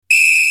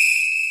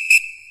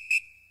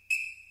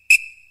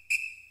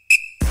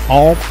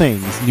all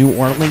things New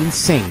Orleans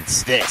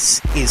Saints. This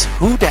is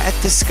Who Dat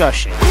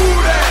Discussion.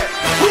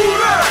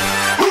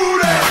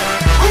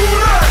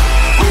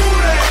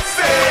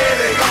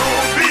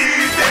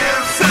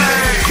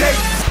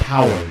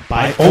 Powered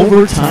by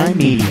Overtime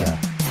Media.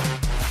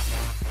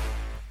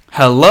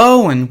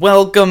 Hello and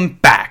welcome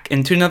back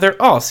into another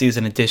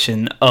all-season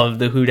edition of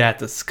the Who Dat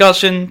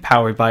Discussion,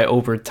 powered by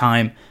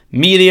Overtime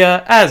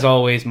Media. As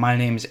always, my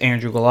name is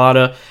Andrew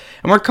Galata,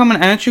 and we're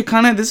coming at you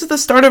this is the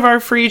start of our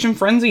free agent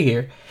frenzy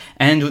here.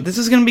 And this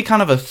is going to be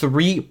kind of a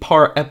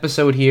three-part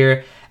episode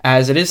here,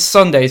 as it is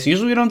Sunday. So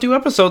usually we don't do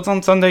episodes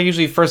on Sunday.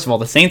 Usually, first of all,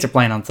 the Saints are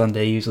playing on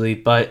Sunday usually.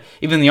 But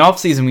even in the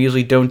offseason, we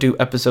usually don't do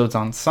episodes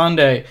on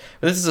Sunday.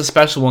 But this is a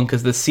special one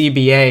because the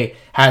CBA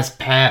has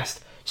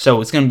passed.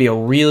 So it's going to be a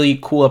really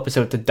cool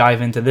episode to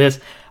dive into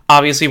this.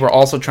 Obviously, we're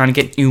also trying to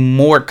get you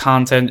more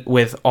content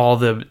with all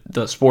the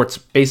sports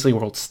basically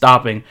world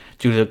stopping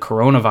due to the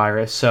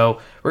coronavirus. So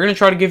we're going to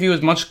try to give you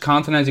as much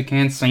content as you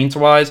can,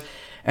 Saints-wise.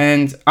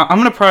 And I'm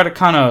going to try to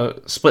kind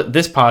of split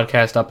this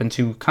podcast up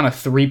into kind of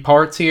three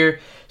parts here.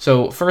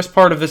 So first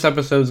part of this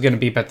episode is going to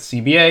be about the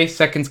CBA.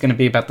 Second's going to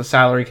be about the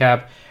salary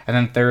cap. And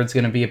then third's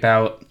going to be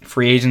about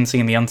free agency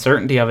and the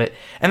uncertainty of it.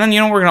 And then,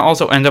 we're going to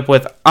also end up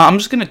with, I'm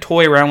just going to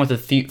toy around with a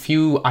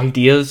few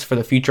ideas for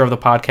the future of the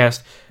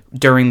podcast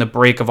during the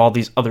break of all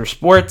these other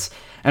sports.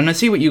 And I'm going to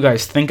see what you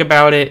guys think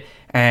about it.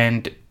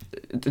 And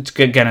it's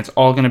good. Again, it's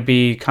all going to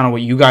be kind of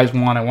what you guys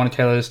want. I want to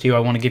tailor this to you. I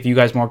want to give you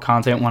guys more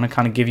content. I want to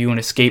kind of give you an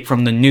escape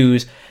from the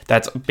news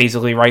that's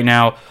basically right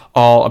now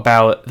all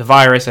about the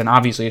virus. And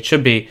obviously it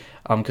should be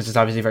because it's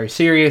obviously very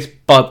serious.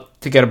 But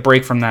to get a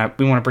break from that,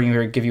 we want to bring you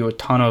here and give you a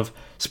ton of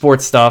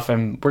sports stuff.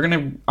 And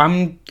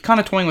I'm kind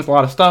of toying with a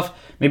lot of stuff.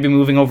 Maybe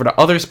moving over to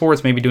other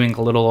sports. Maybe doing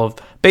a little of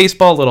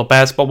baseball, a little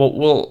basketball.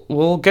 But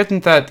we'll get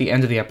into that at the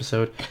end of the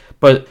episode.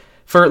 But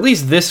for at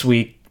least this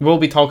week, we'll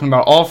be talking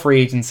about all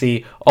free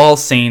agency, all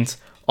Saints,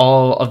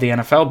 all of the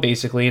NFL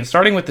basically, and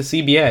starting with the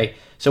CBA.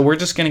 So we're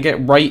just going to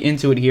get right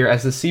into it here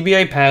as the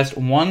CBA passed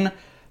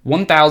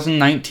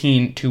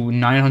 1,019 to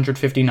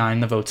 959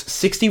 the votes.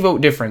 60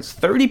 vote difference.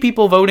 30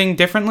 people voting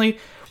differently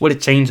would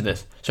have changed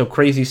this. So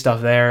crazy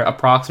stuff there.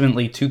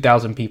 Approximately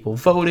 2,000 people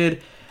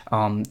voted.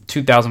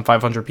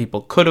 2,500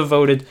 people could have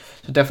voted.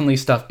 So definitely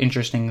stuff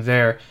interesting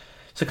there.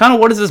 So kind of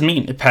what does this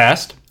mean? It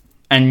passed.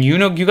 And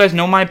you guys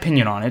know my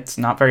opinion on it. It's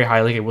not very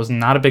highly. I was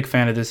not a big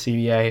fan of this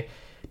CBA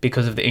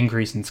because of the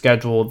increase in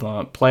schedule,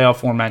 the playoff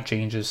format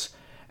changes,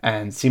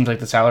 and it seems like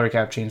the salary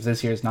cap change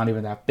this year is not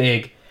even that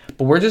big.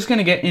 But we're just going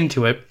to get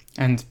into it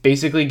and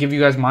basically give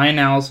you guys my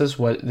analysis,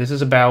 what this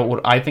is about,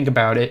 what I think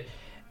about it,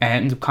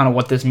 and kind of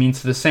what this means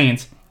to the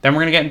Saints. Then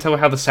we're going to get into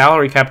how the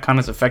salary cap kind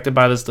of is affected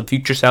by this, the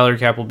future salary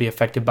cap will be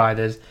affected by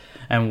this,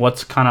 and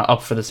what's kind of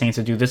up for the Saints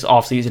to do this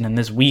offseason and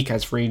this week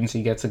as free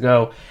agency gets to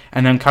go.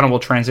 And then kind of we'll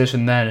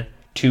transition then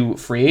to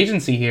free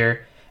agency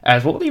here,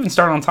 as we'll even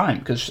start on time,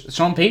 because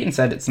Sean Payton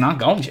said it's not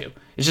going to.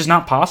 It's just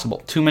not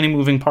possible. Too many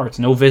moving parts.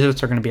 No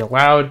visits are going to be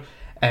allowed,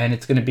 and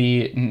it's going to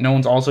be, no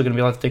one's also going to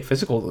be allowed to take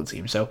physicals, it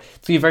seems. So it's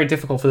going to be very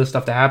difficult for this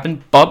stuff to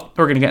happen, but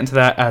we're going to get into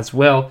that as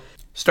well.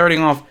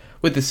 Starting off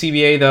with the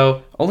CBA,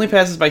 though, only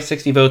passes by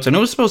 60 votes, and it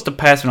was supposed to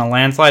pass in a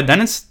landslide.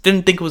 Then it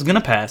didn't think it was going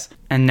to pass,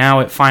 and now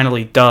it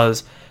finally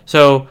does.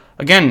 So,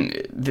 again,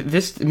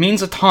 this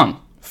means a ton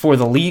for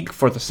the league,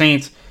 for the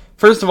Saints.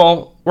 First of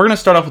all, we're going to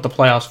start off with the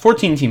playoffs.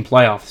 14-team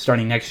playoffs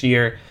starting next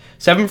year.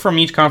 7 from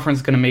each conference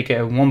is going to make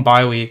it 1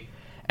 bye week.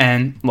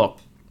 And look,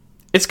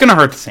 it's going to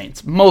hurt the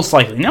Saints, most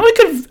likely. Now, it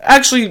could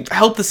actually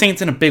help the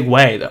Saints in a big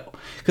way, though.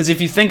 Because if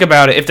you think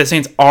about it, if the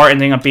Saints are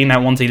ending up being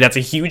that 1 seed, that's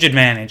a huge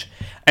advantage.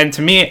 And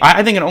to me,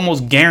 I think it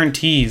almost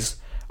guarantees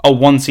a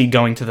 1 seed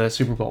going to the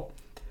Super Bowl.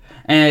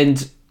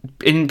 And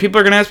people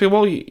are going to ask me,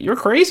 well, you're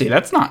crazy.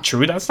 That's not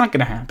true. That's not going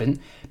to happen.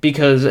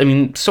 Because,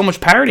 so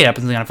much parity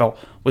happens in the NFL.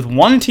 With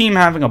one team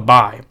having a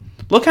bye,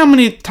 look how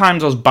many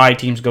times those bye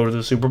teams go to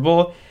the Super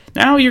Bowl.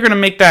 Now you're going to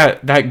make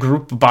that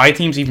group of bye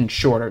teams even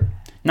shorter,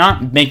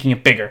 not making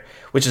it bigger,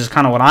 which is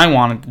kind of what I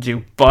wanted to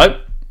do.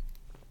 But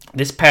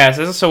this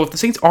passes, so if the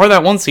Saints are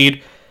that 1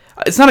 seed,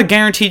 it's not a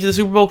guarantee to the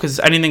Super Bowl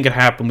because anything could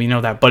happen, we know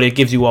that, but it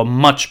gives you a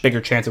much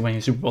bigger chance of winning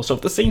the Super Bowl. So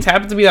if the Saints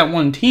happen to be that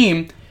 1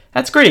 team,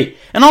 that's great.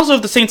 And also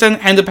if the Saints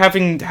end up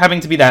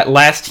having to be that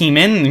last team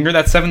in and you're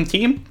that 7th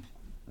team,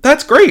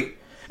 that's great.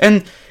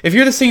 And if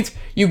you're the Saints,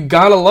 you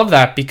gotta love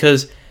that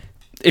because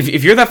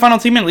if you're that final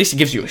team, at least it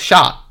gives you a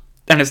shot.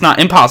 And it's not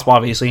impossible,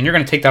 obviously, and you're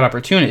going to take that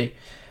opportunity.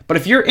 But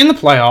if you're in the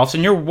playoffs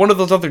and you're one of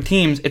those other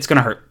teams, it's going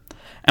to hurt.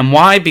 And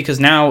why? Because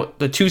now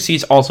the 2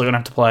 seeds also going to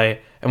have to play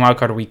a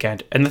wildcard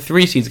weekend. And the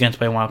 3 seeds going to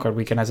play a wildcard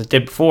weekend as it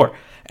did before.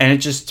 And it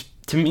just,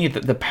 to me,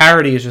 the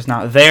parity is just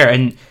not there.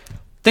 And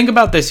think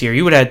about this year.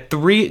 You would have had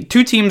 3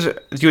 teams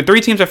at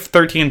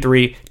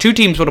 13-3. 2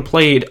 teams would have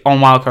played on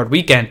wildcard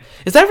weekend.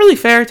 Is that really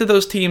fair to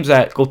those teams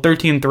that go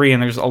 13-3?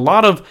 And there's a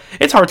lot of,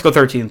 it's hard to go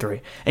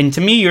 13-3. And to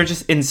me, you're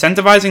just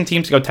incentivizing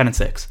teams to go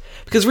 10-6.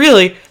 Because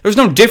really, there's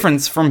no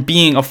difference from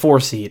being a 4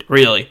 seed,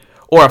 really,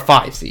 or a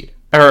 5 seed.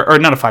 Or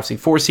not a 5 seed,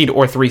 4 seed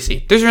or 3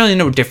 seed. There's really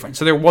no difference.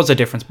 So there was a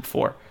difference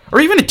before. Or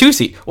even a 2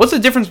 seed. What's the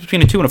difference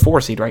between a 2 and a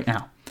 4 seed right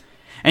now?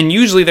 And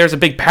usually there's a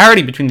big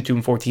parity between the 2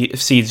 and 4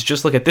 seeds.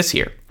 Just look at this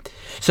year.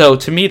 So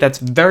to me, that's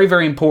very,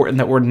 very important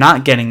that we're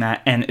not getting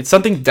that. And it's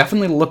something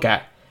definitely to look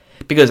at.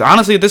 Because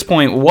honestly, at this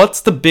point,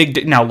 what's the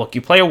big... Now, look,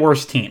 you play a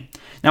worse team.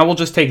 Now, we'll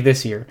just take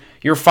this year.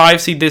 Your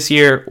 5 seed this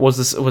year was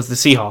the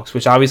Seahawks,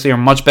 which obviously are a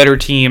much better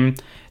team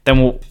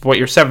than what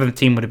your 7th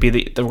team would be,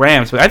 the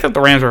Rams. But I thought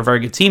the Rams were a very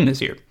good team this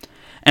year.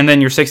 And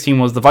then your 6th team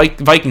was the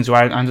Vikings, who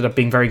ended up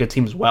being a very good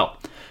team as well.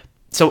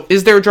 So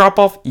is there a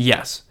drop-off?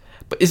 Yes.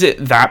 But is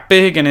it that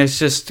big? And it's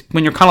just,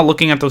 when you're kind of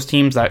looking at those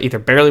teams that either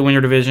barely win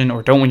your division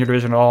or don't win your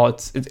division at all,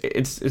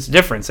 it's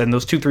different. And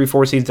those 2, 3,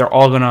 4 seeds, they're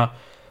all going to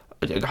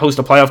host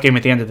a playoff game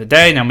at the end of the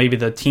day. Now, maybe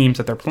the teams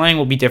that they're playing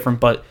will be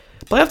different, but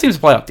playoff team's a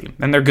playoff team,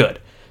 and they're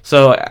good.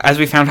 So, as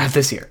we found out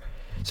this year.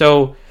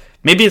 So,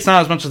 maybe it's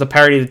not as much as the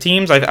parity of the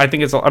teams. I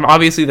think it's,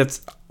 obviously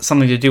that's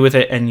something to do with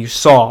it, and you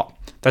saw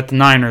that the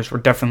Niners were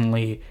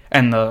definitely,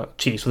 and the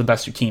Chiefs were the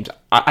best 2 teams.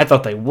 I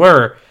thought they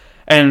were.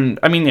 And,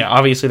 I mean, yeah,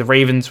 obviously the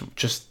Ravens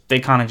they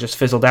kind of just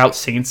fizzled out.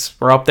 Saints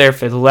were up there,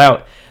 fizzled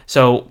out.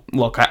 So,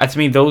 look, to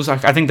me,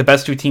 I think the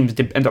best 2 teams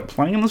did end up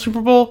playing in the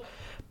Super Bowl.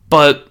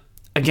 But,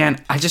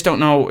 again, I just don't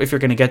know if you're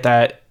going to get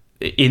that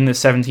in the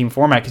 7-team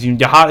format. Because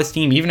the hottest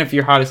team, even if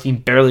your hottest team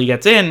barely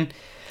gets in,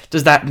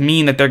 does that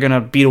mean that they're going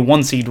to beat a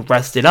 1 seed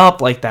rested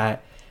up like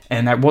that?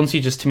 And that 1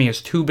 seed just, to me,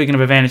 is too big of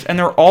an advantage. And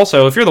they're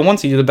also, if you're the 1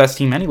 seed, you're the best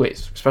team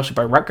anyways, especially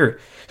by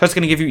record. So that's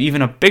going to give you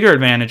even a bigger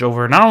advantage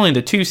over not only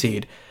the 2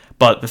 seed,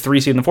 but the 3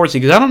 seed and the 4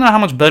 seed. Because I don't know how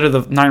much better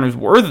the Niners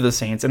were than the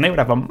Saints, and they would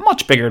have a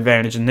much bigger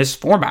advantage in this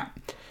format.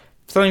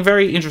 Something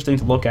very interesting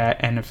to look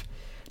at. And if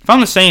I'm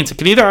the Saints, it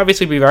could either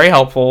obviously be very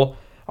helpful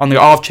on the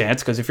off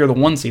chance, because if you're the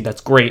 1 seed, that's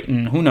great.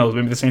 And who knows,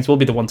 maybe the Saints will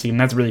be the 1 seed, and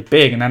that's really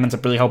big, and that ends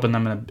up really helping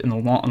them in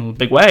a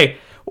big way.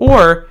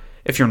 Or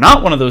if you're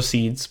not one of those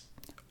seeds,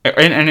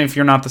 and if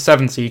you're not the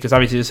 7th seed, because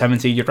obviously the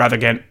 7th seed, you'd rather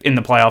get in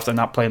the playoffs than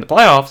not play in the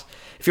playoffs.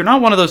 If you're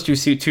not one of those two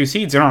seeds,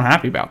 you're not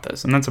happy about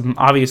this. And that's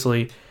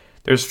obviously,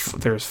 there's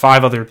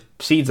 5 other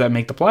seeds that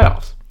make the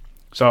playoffs.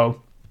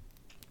 So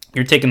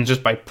you're taking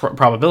just by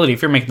probability.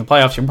 If you're making the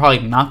playoffs, you're probably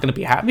not going to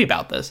be happy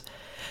about this.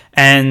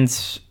 And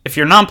if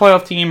you're a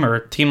non-playoff team or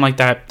a team like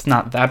that, it's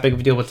not that big of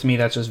a deal. But to me,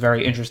 that's just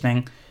very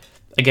interesting.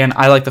 Again,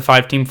 I like the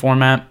 5-team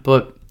format.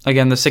 But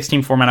again, the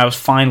 6-team format, I was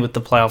fine with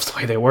the playoffs the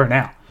way they were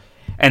now.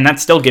 And that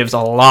still gives a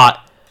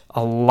lot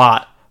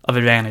of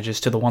advantages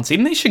to the 1 seed.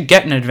 And they should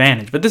get an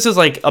advantage. But this is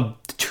like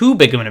too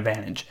big of an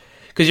advantage.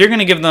 Because you're going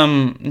to give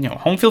them,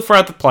 home field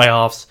throughout the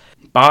playoffs,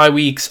 bye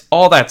weeks,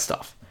 all that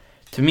stuff.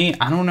 To me,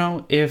 I don't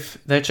know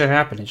if that should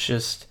happen. It's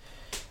just,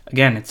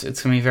 again, it's going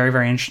to be very,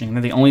 very interesting.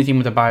 They're the only team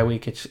with a bye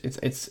week.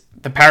 It's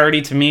the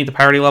parity, to me, the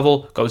parity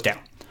level goes down.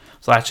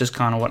 So that's just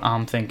kind of what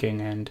I'm thinking.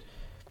 And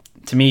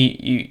to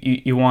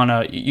me, you want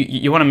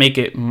to make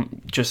it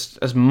just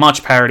as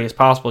much parity as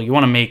possible. You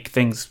want to make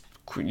things...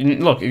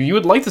 Look, you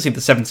would like to see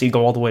the 7th seed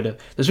go all the way to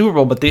the Super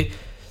Bowl, but the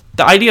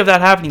idea of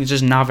that happening is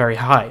just not very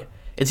high.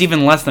 It's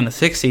even less than the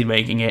 6th seed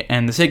making it,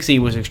 and the 6th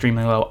seed was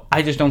extremely low.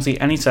 I just don't see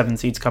any 7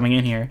 seeds coming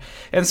in here.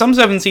 And some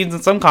 7 seeds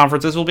in some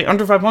conferences will be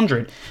under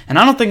 500. And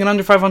I don't think an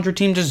under 500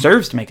 team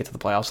deserves to make it to the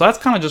playoffs. So that's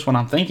kind of just what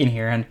I'm thinking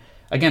here. And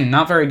again,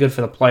 not very good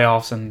for the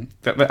playoffs, and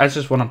that's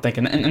just what I'm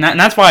thinking. And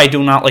that's why I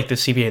do not like the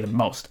CBA the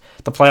most.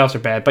 The playoffs are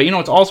bad. But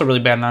it's also really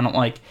bad and I don't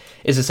like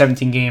is a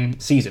 17-game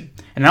season.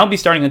 And that'll be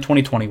starting in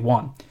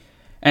 2021.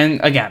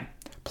 And again,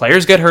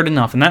 players get hurt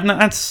enough. And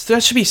that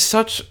should be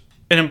such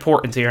an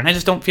importance here. And I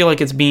just don't feel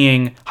like it's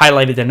being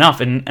highlighted enough.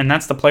 And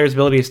that's the players'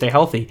 ability to stay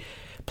healthy.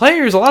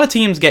 Players, a lot of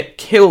teams get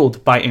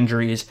killed by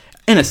injuries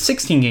in a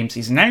 16-game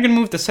season. Now you're going to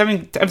move to a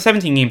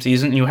 17-game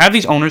season, and you have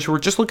these owners who are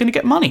just looking to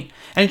get money.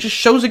 And it just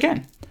shows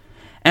again.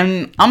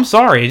 And I'm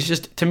sorry, it's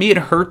just, to me, it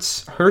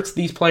hurts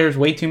these players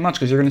way too much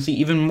because you're going to see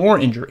even more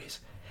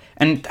injuries.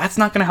 And that's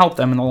not going to help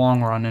them in the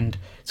long run, and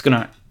it's going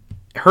to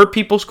hurt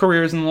people's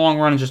careers in the long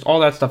run, and just all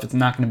that stuff. It's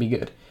not going to be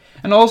good.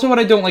 And also what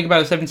I don't like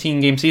about a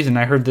 17-game season,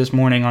 I heard this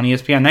morning on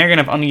ESPN, now you're going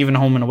to have uneven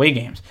home and away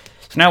games.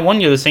 So now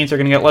 1 year the Saints are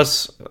going to get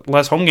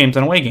less home games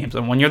than away games,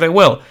 and 1 year they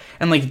will.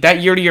 And like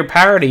that year-to-year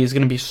parity is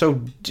going to be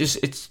so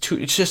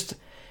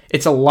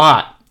it's a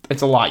lot.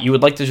 It's a lot. You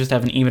would like to just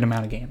have an even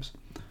amount of games.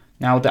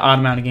 Now with the odd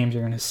amount of games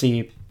you're going to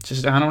see,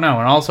 just I don't know.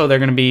 And also they're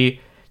going to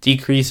be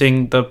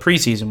decreasing the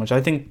preseason, which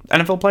I think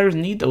NFL players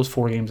need those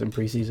 4 games in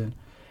preseason.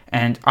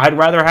 And I'd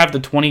rather have the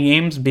 20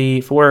 games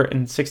be 4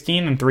 and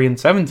 16 and 3 and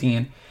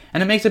 17.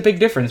 And it makes a big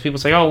difference. People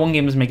say, 1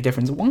 game doesn't make a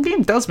difference. 1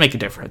 game does make a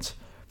difference.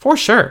 For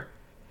sure.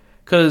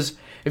 Because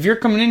if you're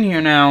coming in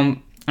here now,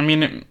 I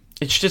mean,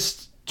 it's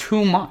just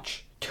too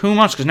much. Too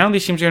much. Because now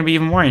these teams are going to be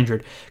even more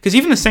injured. Because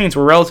even the Saints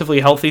were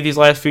relatively healthy these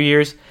last few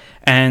years.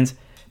 And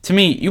to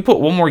me, you put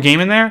 1 more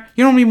game in there,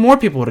 you know how many more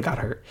people would have got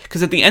hurt.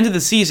 Because at the end of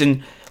the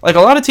season, like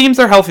a lot of teams,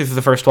 they're healthy for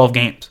the first 12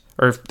 games.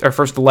 Or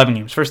first 11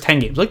 games, first 10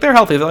 games. Like, they're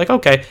healthy. They're like,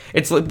 okay.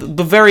 It's like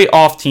the very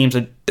off teams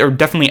that are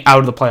definitely out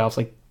of the playoffs.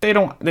 Like, they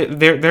don't...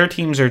 Their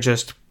teams are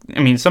just... I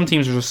mean, some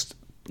teams are just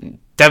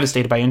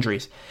devastated by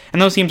injuries.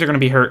 And those teams are going to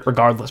be hurt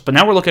regardless. But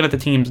now we're looking at the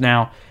teams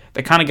now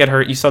that kind of get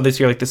hurt. You saw this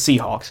year like the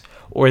Seahawks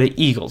or the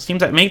Eagles. Teams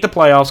that make the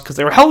playoffs because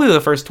they were healthy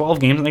the first 12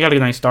 games and they got a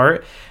nice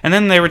start. And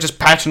then they were just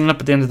patching it up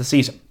at the end of the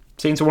season.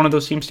 Saints are one of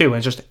those teams too. And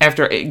it's just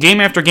after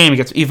game, it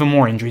gets even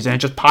more injuries. And it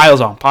just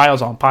piles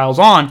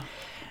on.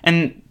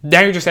 And now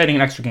you're just adding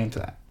an extra game to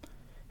that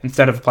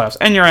instead of the playoffs.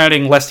 And you're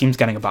adding less teams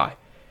getting a bye.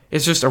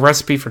 It's just a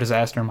recipe for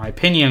disaster in my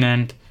opinion.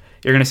 And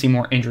you're going to see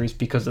more injuries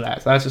because of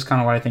that. So that's just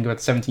kind of what I think about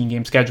the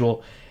 17-game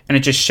schedule. And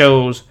it just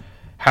shows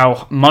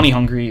how money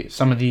hungry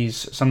some of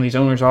these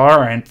owners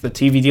are, and the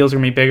TV deals are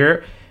going to be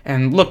bigger.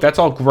 And look, that's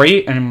all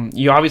great, and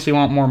you obviously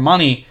want more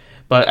money,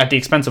 but at the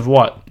expense of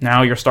what?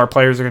 Now your star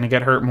players are going to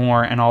get hurt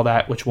more and all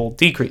that, which will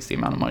decrease the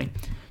amount of money.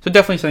 So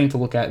definitely something to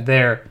look at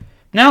there.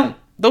 Now,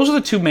 those are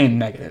the two main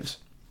negatives.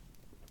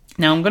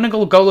 Now I'm going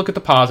to go look at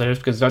the positives,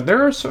 because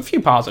there are a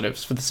few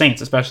positives for the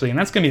Saints especially, and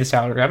that's going to be the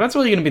salary cap. That's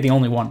really going to be the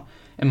only one,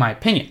 in my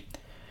opinion.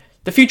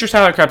 The future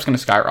salary cap is going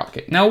to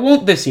skyrocket. Now, it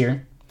won't this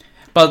year,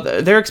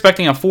 but they're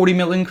expecting a $40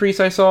 million increase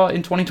I saw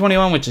in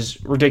 2021, which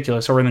is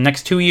ridiculous. Or in the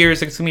next 2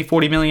 years, it's going to be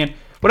 $40 million.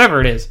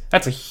 Whatever it is,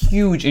 that's a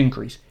huge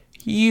increase.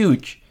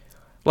 Huge.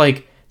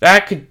 Like,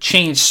 that could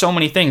change so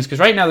many things, because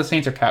right now the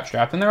Saints are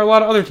cap-strapped, and there are a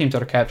lot of other teams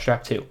that are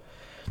cap-strapped too.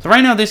 So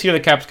right now, this year, the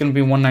cap's going to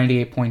be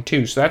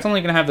 $198.2, so that's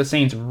only going to have the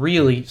Saints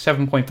really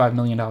 $7.5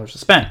 million to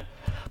spend.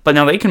 But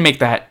now they can make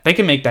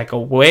that go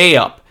way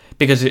up,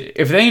 because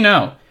if they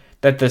know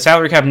that the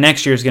salary cap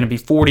next year is going to be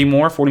 40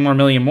 more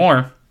million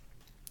more,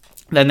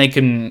 then they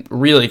can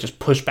really just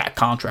push back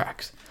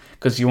contracts,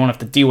 because you won't have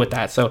to deal with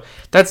that. So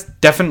that's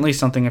definitely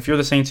something, if you're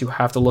the Saints, you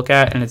have to look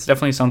at, and it's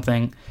definitely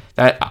something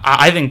that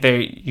I think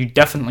you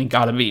definitely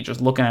got to be just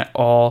looking at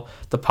all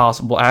the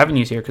possible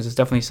avenues here, because it's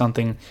definitely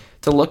something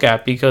to look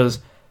at, because,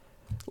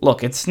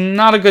 look, it's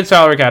not a good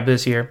salary cap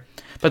this year,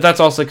 but that's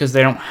also because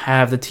they don't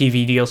have the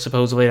TV deals.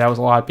 Supposedly that was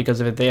a lot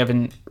because of it. They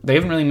haven't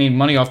really made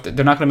money off.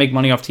 They're not going to make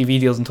money off TV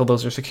deals until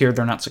those are secured.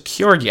 They're not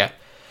secured yet.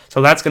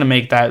 So that's going to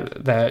make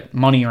that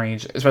money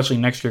range, especially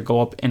next year,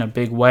 go up in a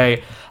big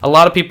way. A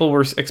lot of people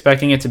were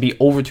expecting it to be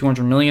over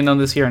 $200 million though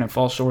this year, and it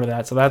falls short of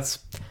that. So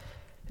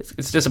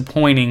it's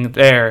disappointing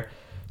there.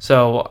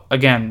 So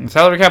again, the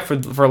salary cap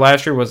for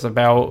last year was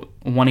about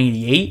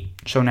 $188.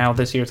 So now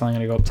this year it's only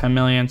going to go up $10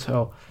 million.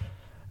 So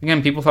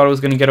again, people thought it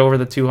was going to get over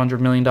the $200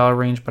 million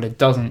range, but it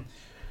doesn't.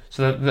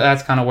 So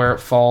that's kind of where it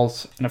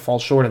falls, and it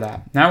falls short of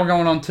that. Now we're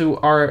going on to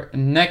our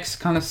next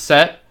kind of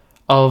set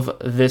of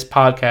this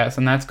podcast,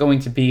 and that's going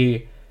to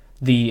be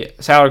the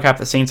salary cap,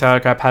 the Saints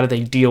salary cap. How do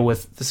they deal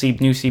with the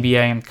new CBA?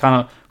 And kind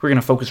of we're going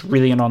to focus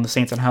really in on the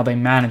Saints and how they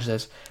manage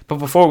this. But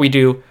before we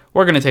do,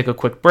 we're going to take a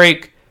quick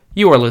break.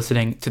 You are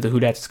listening to the Who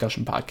Dat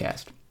Discussion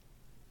podcast.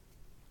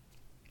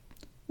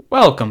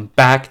 Welcome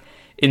back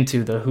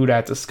into the Who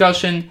Dat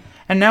Discussion.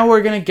 And now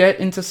we're going to get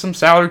into some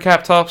salary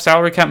cap talk,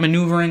 salary cap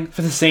maneuvering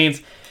for the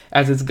Saints,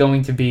 as it's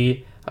going to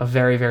be a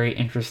very, very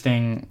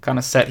interesting kind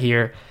of set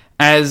here,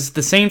 as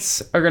the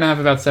Saints are going to have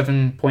about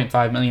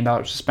 $7.5 million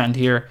to spend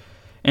here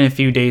in a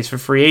few days for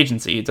free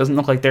agency. It doesn't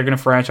look like they're going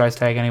to franchise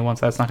tag anyone,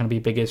 so that's not going to be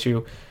a big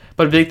issue.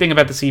 But a big thing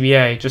about the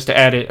CBA, just to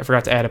add it, I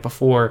forgot to add it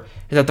before,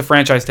 is that the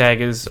franchise tag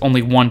is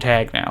only one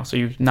tag now. So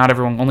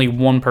only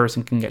one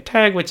person can get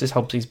tagged, which just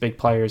helps these big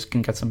players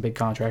can get some big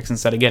contracts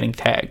instead of getting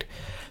tagged.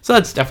 So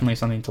that's definitely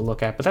something to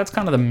look at. But that's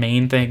kind of the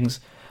main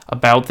things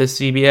about this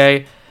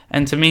CBA.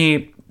 And to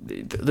me,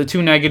 the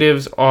two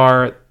negatives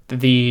are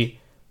the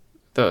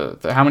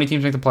how many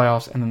teams make the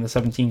playoffs, and then the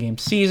 17-game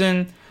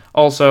season.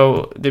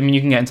 Also, I mean,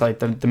 you can get into like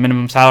the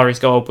minimum salaries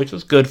go up, which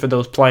was good for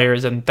those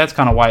players, and that's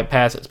kind of why it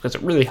passes, because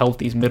it really helped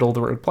these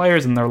middle-of-the-road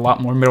players, and there are a lot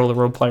more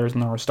middle-of-the-road players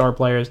than there are star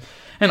players.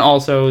 And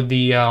also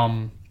the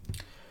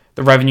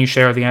revenue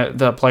share,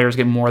 the players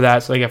get more of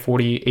that, so they get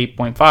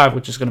 48.5,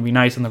 which is going to be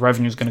nice, and the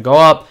revenue is going to go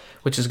up,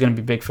 which is going to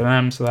be big for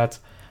them, so that's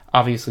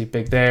obviously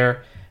big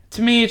there.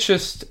 To me, it's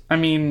just, I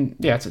mean,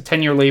 yeah, it's a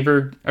 10-year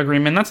labor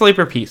agreement. That's a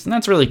labor peace, and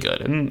that's really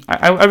good. And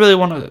I really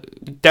want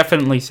to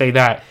definitely say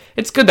that.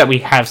 It's good that we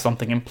have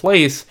something in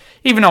place,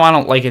 even though I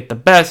don't like it the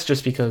best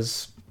just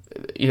because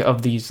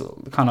of these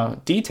kind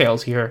of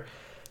details here.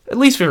 At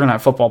least we're going to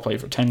have football play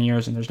for 10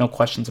 years, and there's no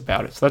questions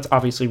about it. So that's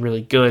obviously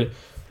really good.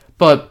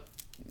 But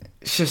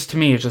it's just, to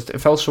me,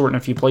 it fell short in a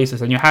few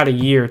places, and you had a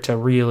year to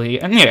really,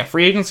 and yeah,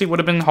 free agency would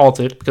have been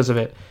halted because of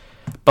it.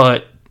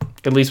 But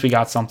at least we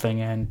got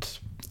something, and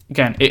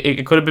again,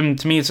 it could have been,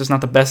 to me, it's just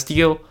not the best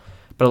deal,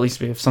 but at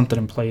least we have something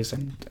in place,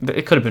 and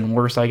it could have been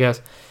worse, I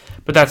guess.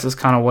 But that's just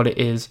kind of what it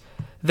is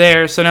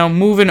there. So now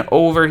moving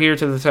over here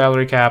to the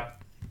salary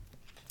cap,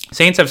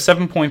 Saints have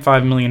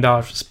 $7.5 million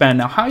to spend.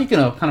 Now, how are you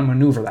going to kind of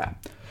maneuver that?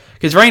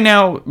 Because right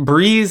now,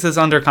 Breeze is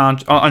under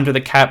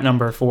the cap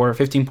number for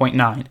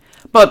 15.9,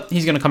 but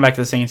he's going to come back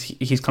to the Saints.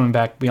 He's coming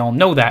back. We all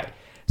know that.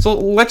 So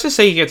let's just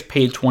say he gets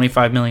paid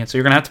 $25 million. So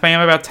you're going to have to pay him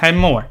about 10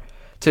 more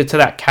to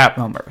that cap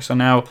number. So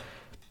now,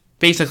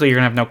 basically, you're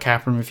going to have no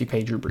cap room if you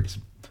pay Drew Brees.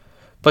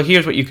 But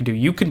here's what you can do.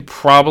 You can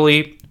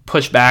probably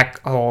push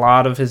back a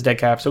lot of his dead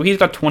cap. So he's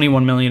got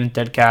 $21 million in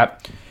dead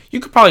cap. You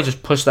could probably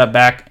just push that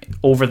back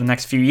over the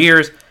next few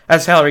years.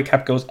 As salary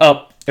cap goes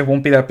up, it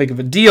won't be that big of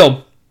a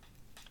deal.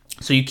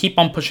 So you keep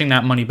on pushing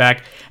that money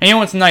back. And you know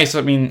what's nice?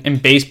 I mean, in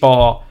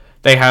baseball,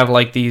 they have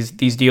like these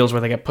deals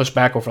where they get pushed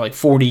back over like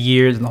 40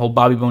 years and the whole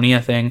Bobby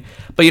Bonilla thing.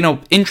 But,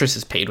 interest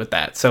is paid with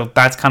that. So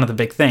that's kind of the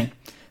big thing.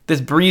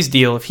 This Breeze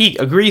deal, if he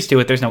agrees to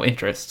it, there's no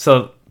interest.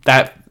 So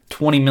that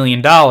 $20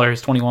 million,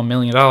 $21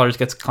 million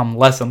gets come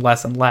less and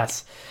less and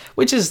less,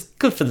 which is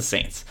good for the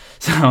Saints.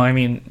 So, I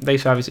mean, they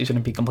obviously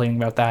shouldn't be complaining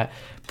about that.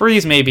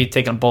 Breeze may be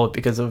taking a bullet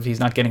because of he's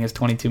not getting his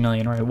 $22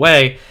 million right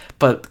away,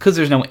 but because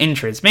there's no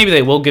interest, maybe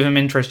they will give him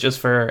interest just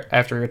for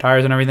after he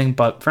retires and everything.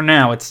 But for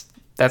now,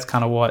 that's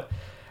kind of what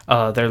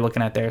they're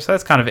looking at there. So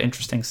that's kind of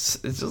interesting. It's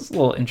just a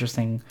little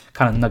interesting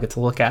kind of nugget to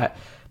look at.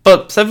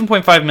 But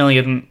 $7.5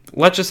 million,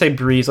 let's just say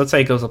Breeze, let's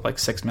say it goes up like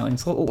 $6 million.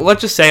 So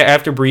let's just say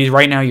after Breeze,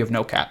 right now you have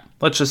no cap.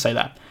 Let's just say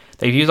that.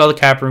 They've used all the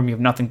cap room, you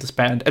have nothing to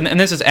spend. And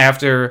this is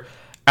after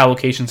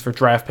allocations for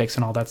draft picks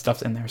and all that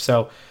stuff's in there.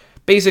 So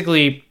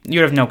basically,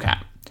 you have no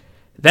cap.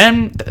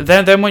 Then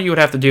what you would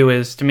have to do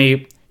is, to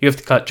me, you have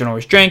to cut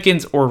Janoris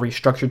Jenkins or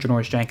restructure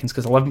Janoris Jenkins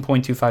because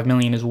 $11.25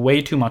 million is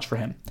way too much for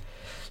him.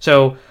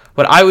 So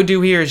what I would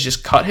do here is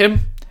just cut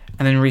him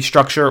and then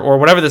restructure, or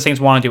whatever the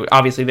Saints want to do.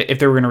 Obviously, if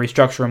they were going to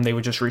restructure him, they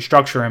would just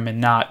restructure him and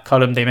not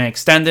cut him. They may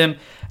extend him.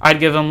 I'd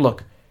give him,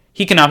 look,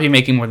 he cannot be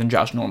making more than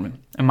Josh Norman,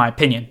 in my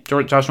opinion.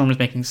 Josh Norman's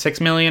making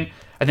 $6 million.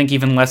 I think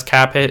even less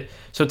cap hit.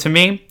 So to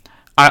me,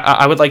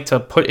 I would like to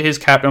put his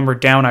cap number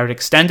down. I would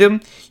extend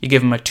him. You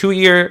give him a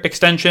 2-year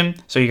extension,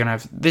 so you're going to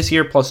have this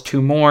year plus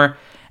 2 more,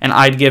 and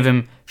I'd give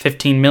him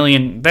 $15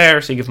 million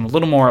there, so you give him a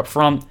little more up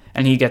front,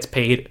 and he gets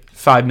paid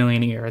 $5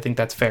 million a year. I think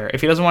that's fair. If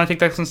he doesn't want to take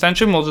that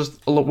extension,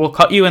 we'll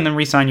cut you and then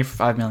re-sign you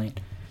for $5 million.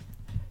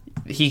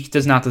 He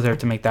does not deserve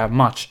to make that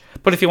much.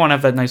 But if you want to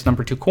have that nice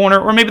number 2 corner,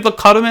 or maybe they'll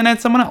cut him and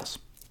add someone else,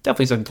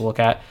 definitely something to look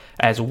at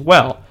as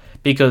well.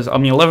 Because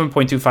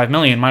 $11.25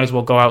 million, might as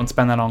well go out and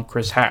spend that on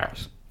Chris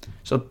Harris.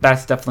 So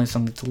that's definitely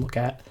something to look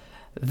at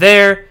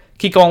there.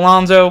 Kiko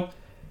Alonso,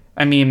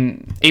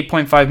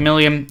 $8.5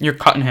 million, you're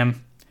cutting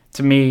him.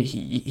 To me,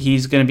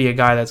 he's going to be a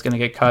guy that's going to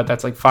get cut.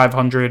 That's like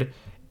 $500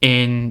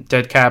 in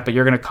dead cap, but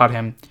you're going to cut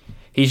him.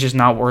 He's just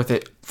not worth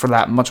it for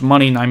that much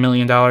money, $9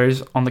 million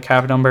on the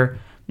cap number.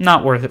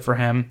 Not worth it for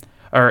him.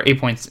 Or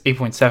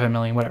 8.7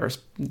 million, whatever. It's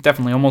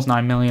definitely almost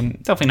 9 million.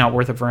 Definitely not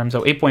worth it for him.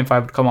 So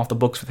 8.5 would come off the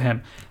books with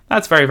him.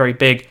 That's very, very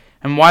big.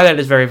 And why that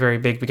is very, very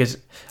big, because,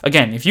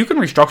 again, if you can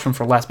restructure him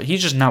for less, but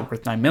he's just not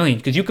worth $9 million,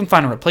 because you can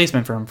find a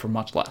replacement for him for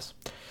much less.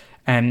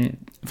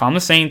 And if I'm the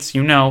Saints,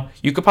 you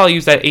could probably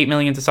use that $8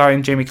 million to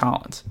sign Jamie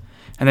Collins.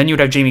 And then you would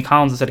have Jamie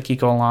Collins instead of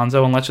Kiko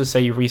Alonso, and let's just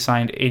say you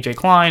re-signed AJ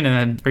Klein,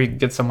 or you could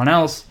get someone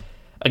else.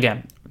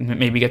 Again,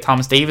 maybe get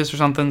Thomas Davis or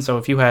something. So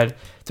if you had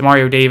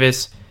Demario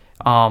Davis,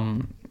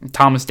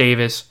 Thomas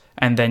Davis,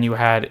 and then you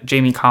had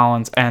Jamie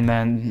Collins, and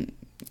then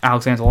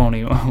Alex Anzalone,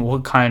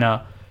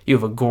 you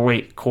have a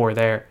great core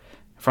there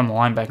from the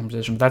linebacking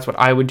position. But that's what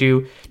I would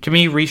do. To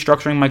me,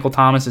 restructuring Michael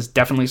Thomas is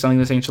definitely something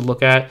the Saints should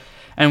look at.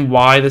 And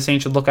why the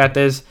Saints should look at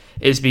this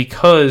is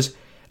because,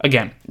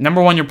 again,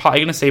 number one, you're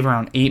probably going to save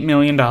around $8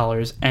 million,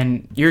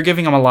 and you're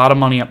giving him a lot of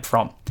money up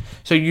front.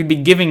 So you'd be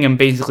giving him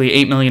basically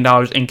 $8 million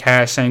in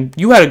cash, saying,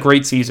 you had a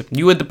great season.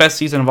 You had the best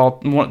season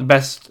of one of the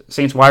best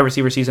Saints wide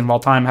receiver season of all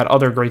time, had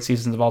other great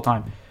seasons of all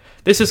time.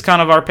 This is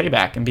kind of our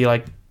payback, and be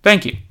like,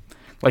 thank you.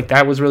 Like,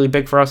 that was really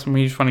big for us, and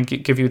we just want to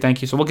give you a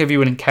thank you. So we'll give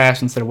you it in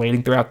cash instead of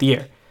waiting throughout the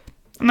year.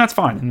 And that's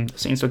fine. And the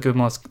Saints will give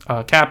them less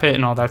cap hit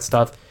and all that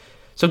stuff.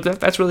 So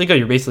that's really good.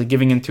 You're basically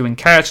giving it to in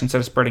cash instead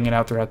of spreading it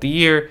out throughout the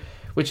year,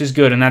 which is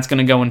good. And that's going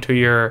to go into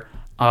your,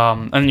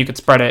 and then you could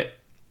spread it.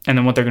 And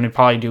then what they're going to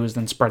probably do is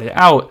then spread it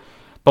out.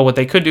 But what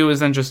they could do is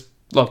then just,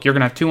 look, you're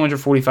going to have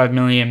 $245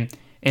 million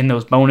in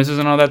those bonuses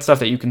and all that stuff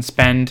that you can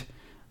spend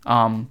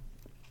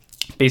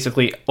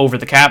basically over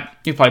the cap.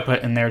 You probably put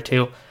it in there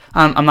too.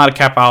 I'm not a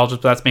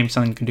capologist, but that's maybe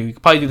something you can do. You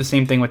could probably do the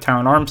same thing with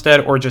Taron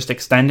Armstead or just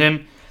extend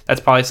him.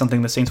 That's probably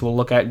something the Saints will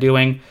look at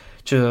doing.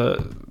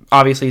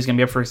 Obviously, he's going to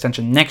be up for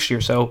extension next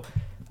year. So,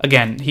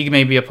 again, he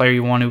may be a player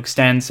you want to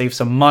extend, save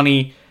some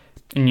money,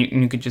 and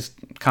you could just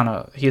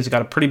he's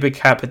got a pretty big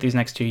cap at these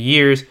next 2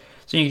 years.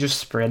 So you can just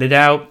spread it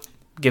out,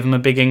 give him a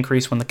big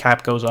increase when the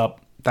cap goes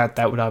up.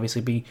 That would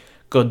obviously be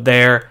good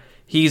there.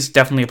 He's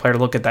definitely a player to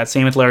look at that.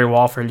 Same with Larry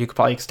Walford. You could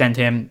probably extend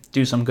him,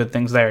 do some good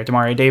things there.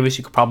 Demario Davis,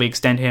 you could probably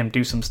extend him,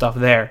 do some stuff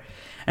there.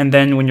 And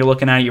then when you're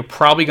looking at it, you're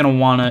probably going to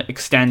want to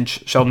extend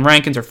Sheldon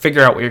Rankins or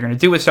figure out what you're going to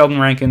do with Sheldon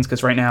Rankins,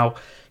 because right now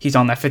he's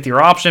on that 5th-year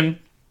option.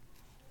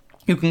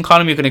 You can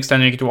cut him, you can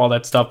extend him, you can do all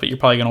that stuff, but you're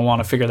probably going to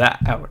want to figure that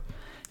out.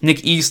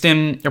 Nick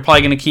Easton, you're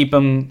probably going to keep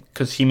him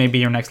because he may be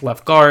your next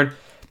left guard.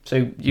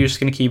 So you're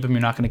just going to keep him,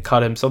 you're not going to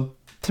cut him. So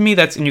to me,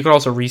 and you could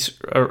also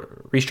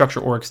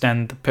restructure or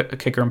extend the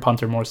kicker and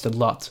punter Morstead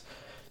Lutz.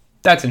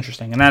 That's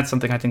interesting, and that's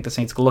something I think the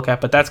Saints could look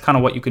at, but that's kind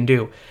of what you can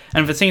do.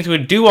 And if the Saints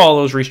would do all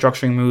those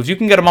restructuring moves, you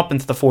can get them up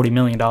into the $40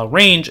 million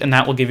range, and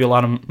that will give you a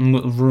lot of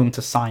room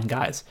to sign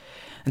guys.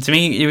 And to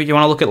me, you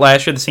want to look at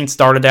last year, the Saints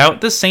started out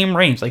the same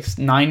range, like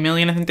 $9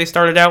 million I think they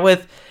started out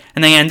with,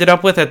 and they ended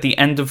up with, at the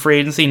end of free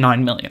agency,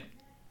 $9 million.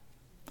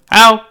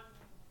 How?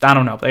 I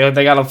don't know.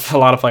 They got a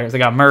lot of players. They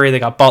got Murray, they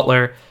got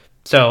Butler,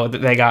 So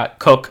they got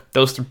Cook.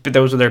 Those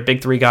are their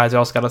big three guys. They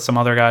also got some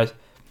other guys,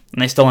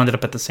 and they still ended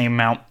up at the same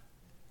amount.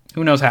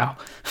 Who knows how,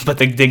 but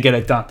they did get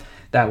it done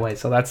that way.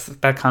 So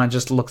that kind of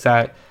just looks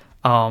at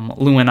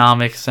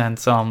Loominomics and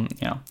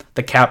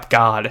the cap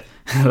god,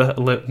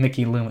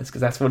 Mickey Loomis,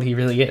 because that's what he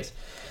really is.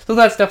 So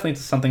that's definitely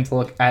something to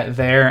look at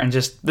there. And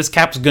just this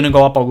cap's going to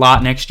go up a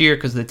lot next year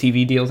because the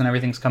TV deals and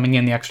everything's coming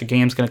in. The extra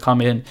game's going to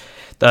come in.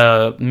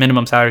 The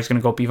minimum salary is going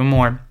to go up even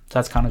more. So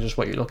that's kind of just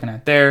what you're looking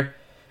at there.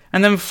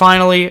 And then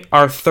finally,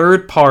 our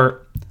third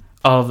part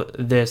of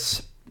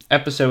this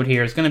episode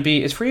here is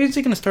free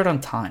agency going to start on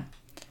time?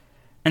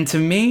 And to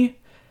me,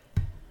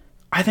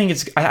 I think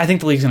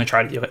the league's going to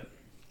try to do it.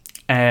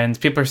 And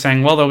people are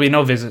saying, well, there'll be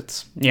no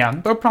visits. Yeah,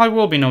 there probably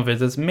will be no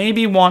visits.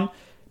 Maybe one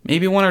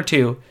or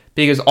two,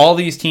 because all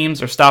these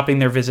teams are stopping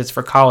their visits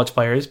for college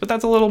players. But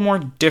that's a little more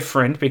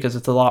different because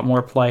it's a lot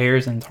more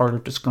players and it's harder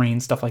to screen,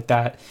 stuff like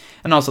that.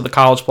 And also the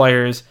college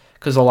players,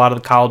 because a lot of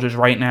the colleges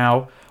right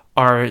now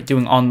are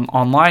doing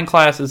online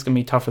classes. It's going to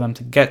be tough for them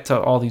to get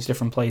to all these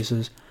different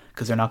places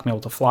because they're not going to be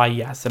able to fly.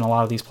 Yes, and a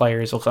lot of these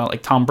players,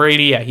 like Tom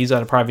Brady, yeah, he's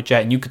at a private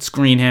jet, and you could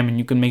screen him, and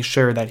you can make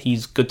sure that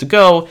he's good to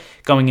go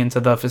going into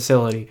the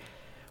facility.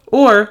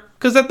 Or,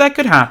 because that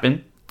could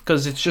happen,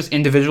 because it's just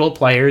individual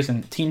players,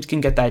 and teams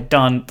can get that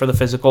done for the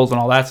physicals and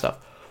all that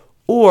stuff.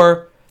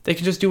 Or, they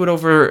can just do it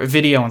over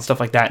video and stuff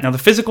like that. Now, the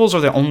physicals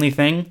are the only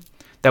thing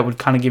that would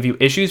kind of give you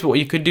issues, but what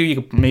you could do,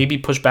 you could maybe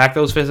push back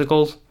those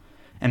physicals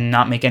and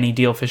not make any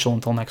deal official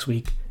until next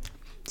week.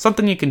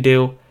 Something you can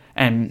do.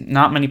 And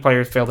not many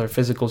players fail their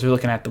physicals. You're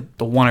looking at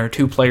the one or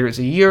two players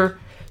a year,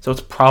 so it's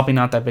probably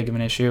not that big of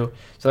an issue.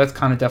 So that's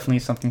kind of definitely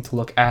something to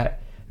look at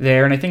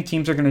there, and I think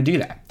teams are going to do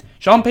that.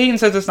 Sean Payton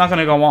says it's not going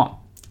to go on.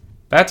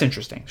 That's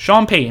interesting.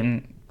 Sean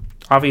Payton,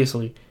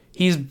 obviously,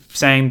 he's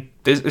saying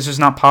this is just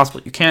not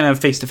possible. You can't have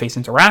face-to-face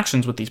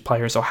interactions with these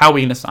players, so how are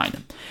we going to sign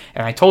them?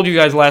 And I told you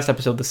guys last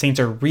episode the Saints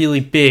are really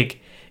big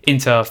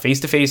into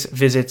face-to-face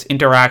visits,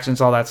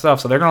 interactions, all that stuff,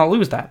 so they're going to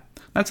lose that.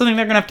 That's something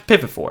they're going to have to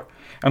pivot for.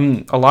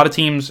 A lot of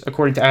teams,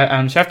 according to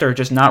Adam Schefter, are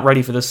just not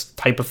ready for this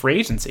type of free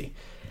agency.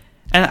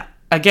 And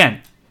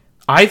again,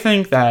 I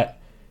think that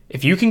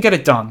if you can get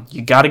it done,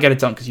 you got to get it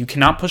done because you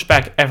cannot push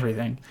back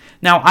everything.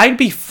 Now, I'd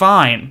be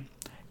fine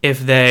if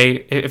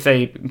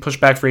they push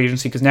back free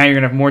agency because now you're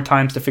going to have more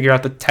times to figure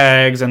out the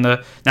tags and now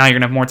you're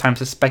going to have more time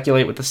to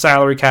speculate with the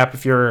salary cap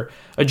if you're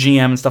a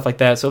GM and stuff like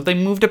that. So if they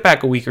moved it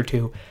back a week or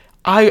two,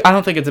 I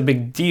don't think it's a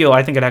big deal.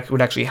 I think it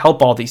would actually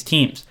help all these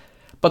teams.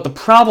 But the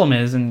problem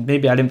is, and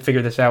maybe I didn't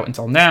figure this out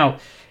until now,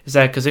 is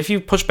that because if you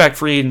push back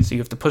free agency,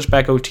 you have to push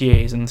back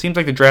OTAs, and it seems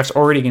like the draft's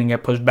already going to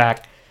get pushed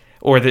back,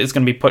 or that it's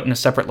going to be put in a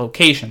separate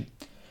location.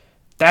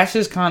 That's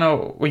just kind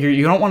of where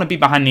you don't want to be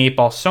behind the eight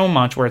ball so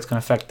much where it's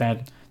going to affect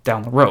that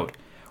down the road.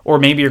 Or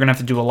maybe you're going to have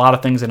to do a lot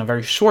of things in a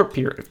very short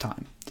period of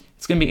time.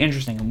 It's going to be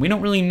interesting, and we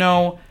don't really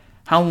know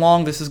how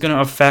long this is going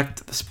to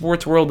affect the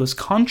sports world, this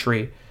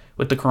country,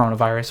 with the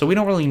coronavirus, so we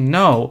don't really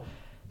know.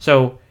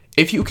 So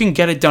if you can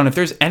get it done, if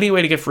there's any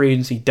way to get free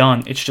agency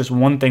done, it's just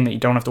one thing that you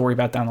don't have to worry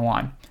about down the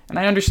line. And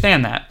I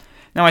understand that.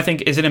 Now, I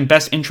think, is it in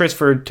best interest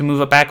to move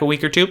it back a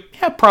week or two?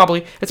 Yeah,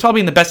 probably. It's probably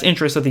in the best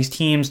interest of these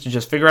teams to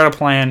just figure out a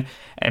plan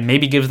and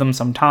maybe give them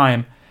some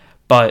time.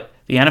 But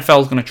the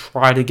NFL is going to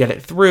try to get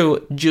it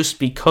through just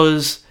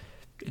because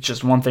it's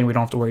just one thing we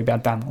don't have to worry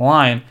about down the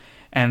line.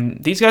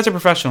 And these guys are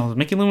professionals.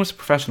 Mickey Loomis is a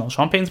professional.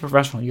 Sean Payton's a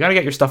professional. You got to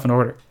get your stuff in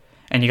order.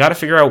 And you got to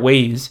figure out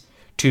ways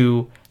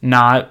to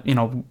not,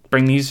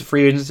 bring these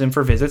free agents in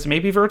for visits,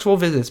 maybe virtual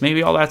visits,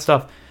 maybe all that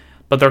stuff.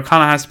 But there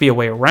kind of has to be a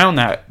way around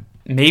that.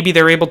 Maybe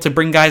they're able to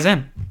bring guys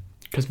in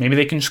because maybe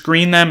they can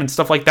screen them and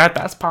stuff like that.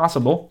 That's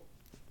possible.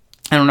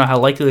 I don't know how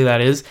likely that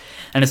is.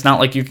 And it's not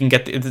like you can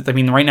get,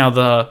 right now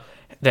the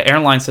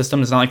airline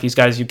system is not like these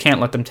guys, you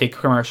can't let them take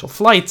commercial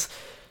flights.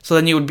 So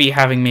then you would be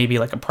having maybe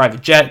like a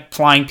private jet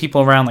flying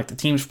people around like the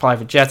team's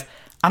private jets.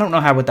 I don't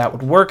know how that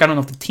would work. I don't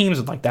know if the teams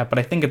would like that, but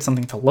I think it's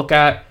something to look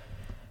at.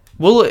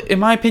 In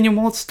my opinion,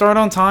 will it start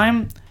on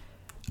time?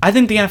 I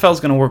think the NFL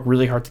is going to work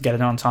really hard to get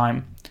it on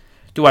time.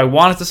 Do I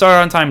want it to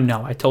start on time?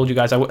 No, I told you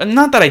guys I would.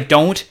 Not that I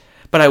don't,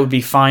 but I would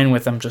be fine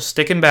with them just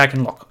sticking back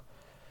and look.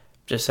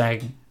 Just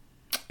saying,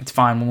 it's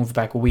fine, we'll move it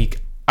back a week.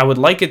 I would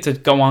like it to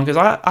go on because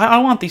I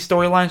want these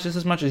storylines just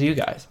as much as you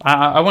guys.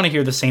 I want to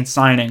hear the Saints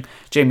signing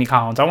Jamie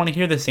Collins. I want to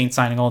hear the Saints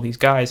signing all these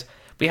guys.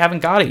 We haven't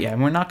got it yet,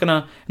 and we're not going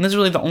to. And this is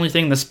really the only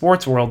thing in the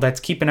sports world that's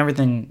keeping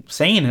everything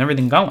sane and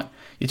everything going.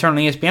 You turn on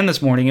ESPN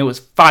this morning, it was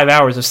 5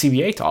 hours of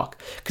CBA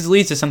talk because it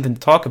leads to something to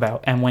talk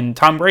about. And when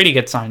Tom Brady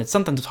gets signed, it's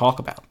something to talk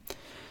about.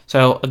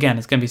 So, again,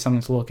 it's going to be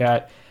something to look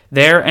at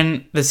there.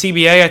 And the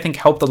CBA, I think,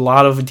 helped a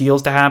lot of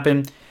deals to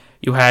happen.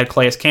 You had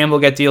Calais Campbell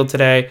get dealed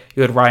today.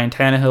 You had Ryan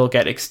Tannehill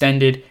get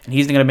extended. And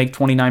he's going to make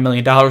 $29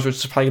 million, which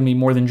is probably going to be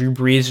more than Drew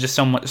Brees. Just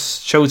so much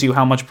shows you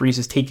how much Brees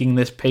is taking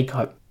this pay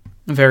cut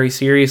very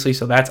seriously.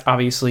 So that's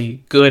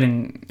obviously good.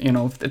 And,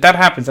 if that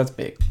happens, that's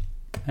big.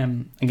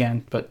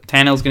 Again, but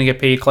Tannehill's going to get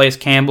paid. Calais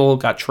Campbell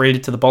got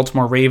traded to the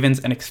Baltimore Ravens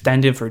and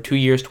extended for 2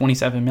 years,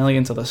 $27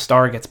 million. So the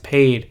star gets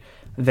paid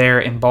there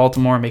in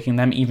Baltimore, making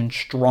them even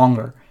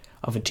stronger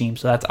of a team.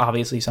 So that's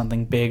obviously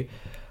something big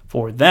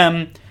for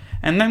them.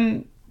 And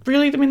then,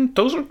 really, I mean,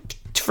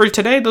 for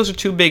today, those are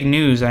two big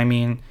news. I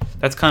mean,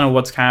 that's kind of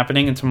what's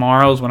happening. And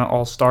tomorrow is when it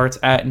all starts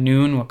at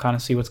noon. We'll kind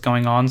of see what's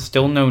going on.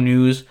 Still no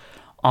news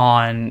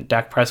on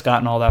Dak Prescott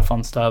and all that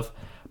fun stuff.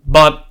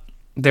 But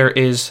there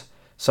is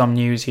some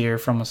news here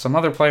from some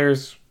other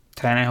players.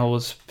 Tannehill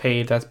was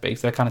paid. That's big.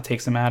 So that kind of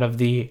takes him out of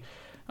the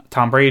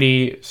Tom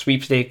Brady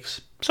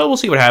sweepstakes. So we'll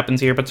see what happens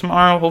here. But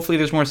tomorrow, hopefully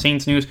there's more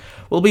Saints news.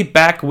 We'll be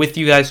back with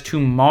you guys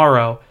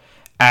tomorrow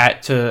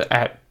at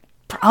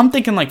I'm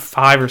thinking like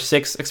 5 or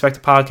 6. Expect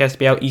the podcast to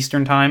be out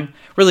Eastern time.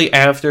 Really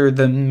after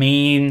the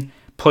main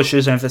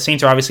pushes. And if the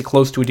Saints are obviously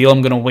close to a deal,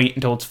 I'm going to wait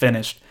until it's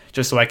finished.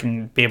 Just so I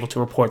can be able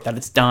to report that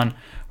it's done.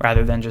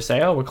 Rather than just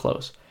say, oh, we're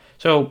close.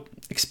 So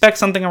expect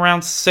something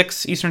around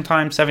 6 Eastern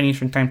time, 7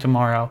 Eastern time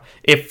tomorrow.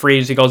 If free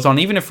agency goes on.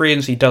 Even if free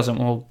agency doesn't,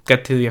 we'll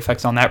get to the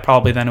effects on that.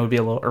 Probably then it would be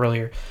a little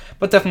earlier.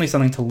 But definitely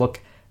something to look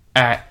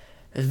at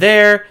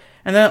there.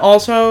 And then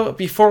also,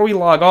 before we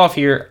log off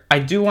here, I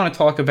do want to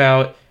talk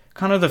about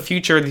kind of the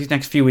future of these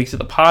next few weeks of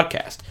the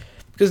podcast.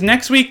 Because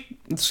next week,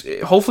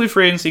 hopefully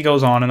free agency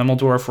goes on, and then we'll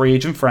do our free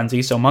agent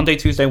frenzy. So Monday,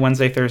 Tuesday,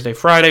 Wednesday, Thursday,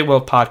 Friday, we'll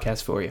have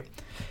podcasts for you.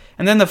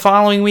 And then the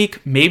following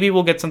week, maybe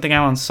we'll get something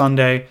out on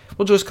Sunday.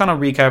 We'll just kind of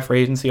recap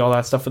free agency, all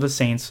that stuff for the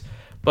Saints.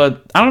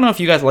 But I don't know if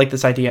you guys like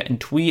this idea,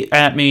 and tweet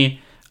at me.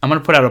 I'm going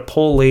to put out a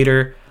poll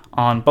later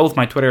on both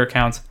my Twitter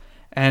accounts,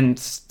 and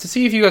to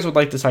see if you guys would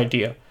like this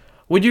idea.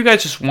 Would you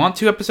guys just want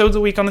 2 episodes a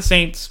week on the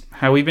Saints,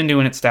 how we've been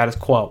doing it, status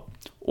quo?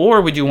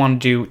 Or would you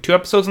want to do 2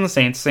 episodes on the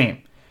Saints,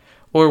 same?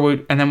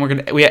 And then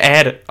we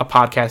add a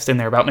podcast in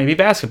there about maybe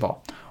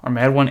basketball, or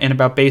add one in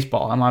about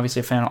baseball. I'm obviously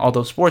a fan of all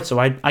those sports, so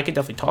I could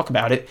definitely talk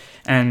about it,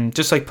 and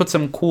just like put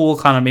some cool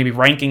kind of maybe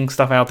ranking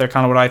stuff out there,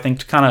 kind of what I think,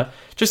 to kind of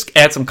just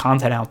add some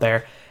content out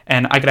there.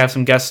 And I could have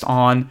some guests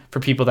on for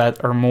people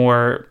that are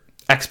more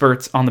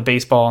experts on the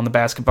baseball and the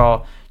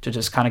basketball to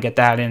just kind of get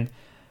that in.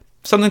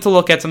 Something to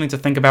look at, something to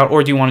think about.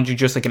 Or do you want to do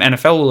just like an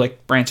NFL,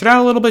 like branch it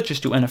out a little bit,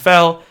 just do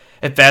NFL.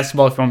 If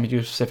basketball, if you want me to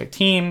do a specific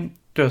team,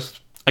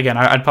 just, again,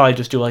 I'd probably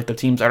just do like the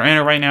teams that are in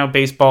it right now.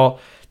 Baseball,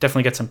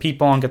 definitely get some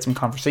people on, get some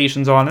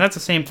conversations on. And that's the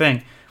same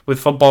thing with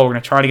football. We're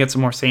going to try to get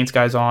some more Saints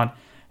guys on,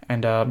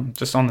 and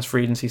just on this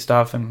free agency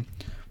stuff. And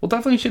well,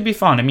 definitely should be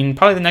fun. I mean,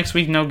 probably the next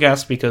week, no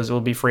guests, because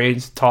it'll be free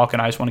agency talk,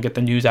 and I just want to get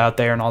the news out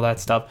there and all that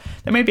stuff.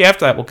 Then maybe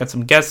after that, we'll get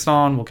some guests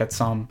on. We'll get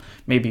some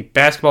maybe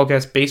basketball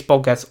guests, baseball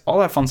guests, all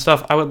that fun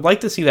stuff. I would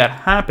like to see that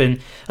happen,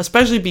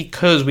 especially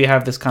because we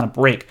have this kind of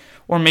break.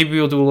 Or maybe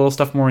we'll do a little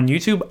stuff more on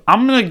YouTube.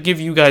 I'm going to give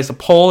you guys a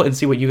poll and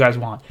see what you guys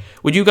want.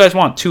 Would you guys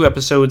want 2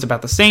 episodes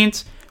about the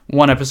Saints,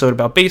 1 episode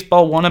about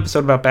baseball, 1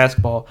 episode about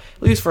basketball,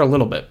 at least for a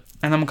little bit?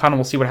 And then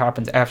we'll see what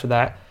happens after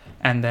that.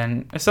 And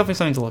then it's definitely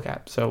something to look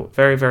at. So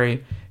very,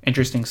 very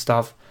interesting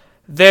stuff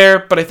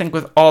there. But I think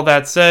with all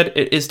that said,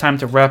 it is time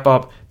to wrap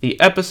up the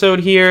episode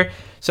here.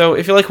 So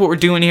if you like what we're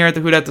doing here at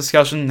the Who Dat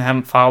Discussion and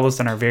haven't followed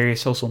us on our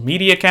various social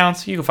media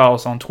accounts, you can follow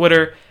us on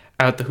Twitter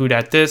at the Who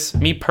Dat Dis,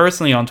 me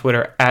personally on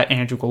Twitter at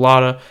Andrew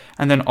Galata,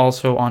 and then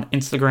also on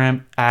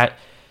Instagram at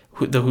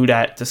the Who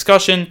Dat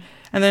Discussion.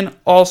 And then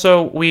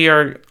also we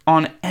are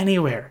on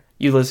anywhere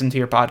you listen to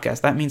your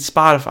podcast. That means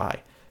Spotify,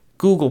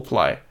 Google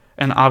Play,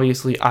 and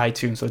obviously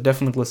iTunes. So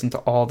definitely listen to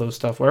all those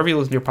stuff. Wherever you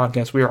listen to your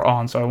podcast, we are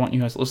on. So I want you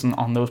guys to listen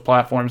on those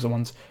platforms, the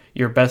ones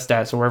you're best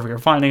at. So wherever you're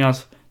finding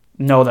us,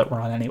 know that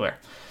we're on anywhere.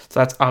 So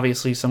that's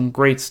obviously some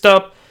great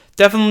stuff.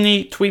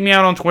 Definitely tweet me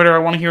out on Twitter. I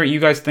want to hear what you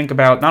guys think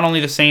about not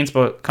only the Saints,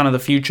 but kind of the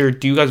future.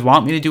 Do you guys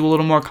want me to do a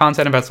little more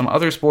content about some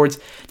other sports?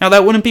 Now,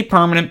 that wouldn't be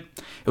permanent.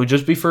 It would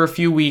just be for a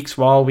few weeks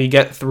while we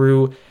get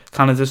through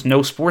kind of this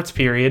no sports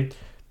period.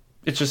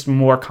 It's just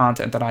more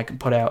content that I can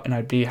put out, and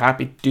I'd be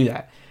happy to do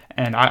that.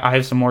 And I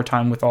have some more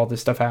time with all this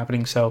stuff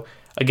happening. So,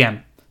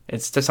 again,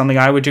 it's just something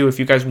I would do. If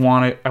you guys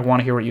want it, I want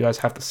to hear what you guys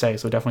have to say.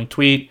 So definitely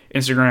tweet,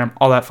 Instagram,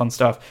 all that fun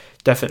stuff.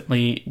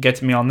 Definitely get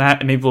to me on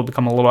that. And maybe we'll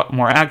become a little bit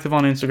more active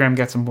on Instagram,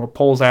 get some more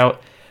polls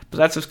out. But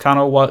that's just kind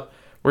of what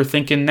we're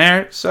thinking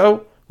there.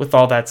 So with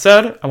all that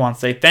said, I want to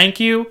say thank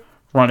you,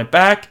 run it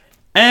back,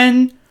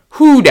 and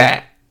who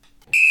dat?